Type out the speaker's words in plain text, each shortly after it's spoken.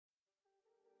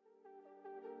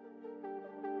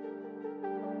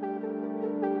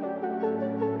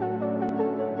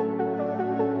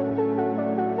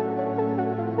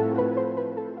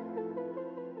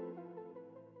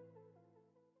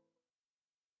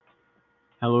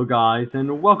Hello guys,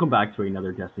 and welcome back to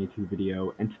another Destiny 2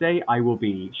 video, and today I will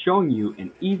be showing you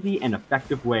an easy and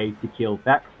effective way to kill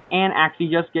Vex and actually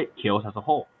just get kills as a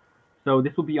whole. So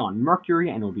this will be on Mercury,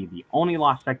 and it will be the only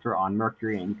lost sector on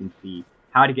Mercury, and you can see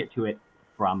how to get to it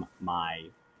from my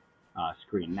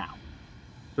screen now.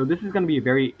 So this is going to be a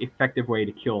very effective way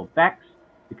to kill Vex,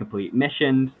 to complete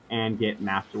missions, and get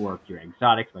masterwork your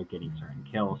exotics by getting certain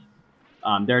kills.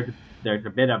 There's a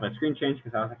bit of a screen change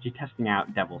because I was actually testing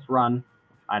out Devil's Run.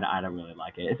 I don't really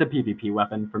like it. It's a PvP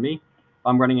weapon for me.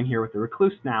 I'm running in here with the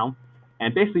Recluse now,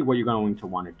 and basically what you're going to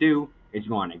want to do is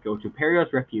you want to go to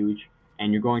Perio's Refuge,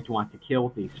 and you're going to want to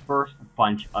kill these first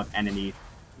bunch of enemies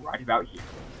right about here.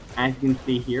 As you can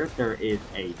see here, there is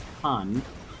a ton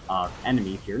of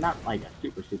enemies here, not like a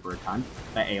super ton,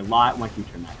 but a lot once you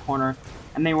turn that corner,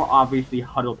 and they will obviously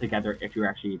huddle together if you're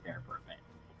actually there for a bit.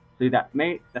 So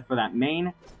that's for that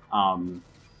main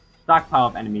stockpile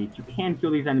of enemies. You can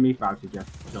kill these enemies by obviously just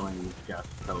killing just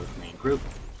those main groups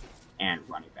and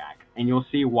running back. And you'll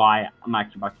see why I'm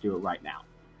actually about to do it right now.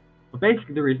 But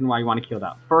basically the reason why you want to kill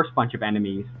that first bunch of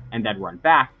enemies and then run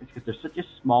back is because there's such a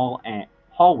small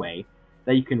hallway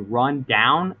that you can run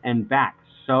down and back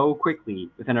so quickly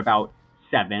within about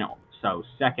 7 or so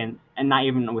seconds, and not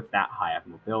even with that high of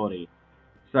mobility.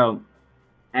 So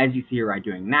as you see here I'm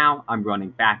doing now, I'm running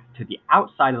back to the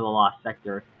outside of the lost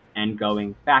sector and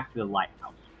going back to the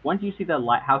lighthouse. Once you see the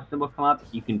lighthouse symbol come up,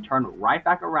 you can turn right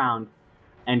back around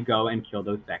and go and kill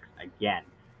those Vex again.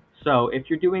 So if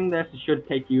you're doing this, it should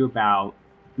take you about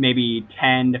maybe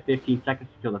 10 to 15 seconds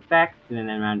to kill the Vex, and then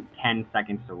around 10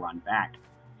 seconds to run back.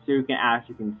 So you can, as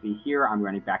you can see here, I'm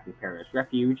running back to Perio's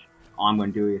Refuge. All I'm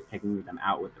going to do is taking them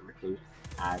out with the Recluse,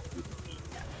 as you can see.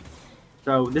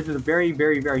 So this is a very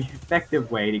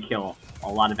effective way to kill a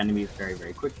lot of enemies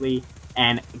very quickly,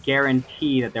 and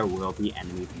guarantee that there will be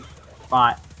enemies in the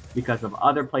spot, because of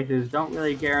other places don't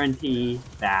really guarantee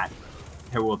that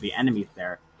there will be enemies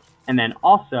there. And then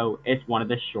also, it's one of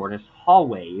the shortest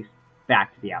hallways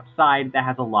back to the outside that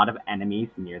has a lot of enemies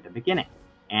near the beginning.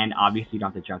 And obviously you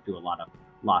don't have to jump through a lot of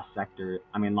lost sector,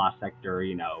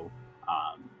 you know,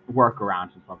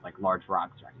 workarounds and stuff like large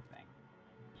rocks or anything.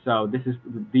 So this is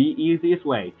the easiest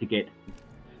way to get,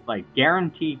 like,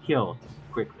 guaranteed kills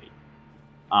quickly.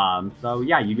 So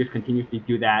yeah, you just continuously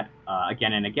do that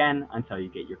again and again until you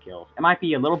get your kills. It might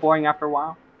be a little boring after a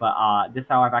while, but this is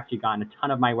how I've actually gotten a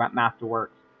ton of my masterworks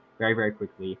very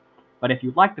quickly. But if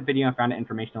you liked the video and found it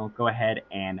informational, go ahead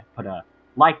and put a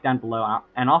like down below.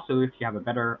 And also, if you have a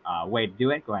better way to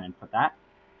do it, go ahead and put that.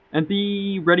 And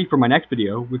be ready for my next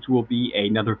video, which will be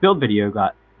another build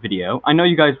video. I know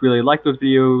you guys really like those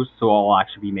videos, so I'll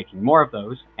actually be making more of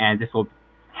those. And this will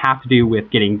have to do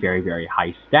with getting very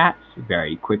high stats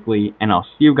very quickly. And I'll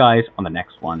see you guys on the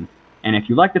next one. And if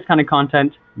you like this kind of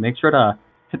content, make sure to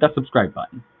hit that subscribe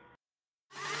button.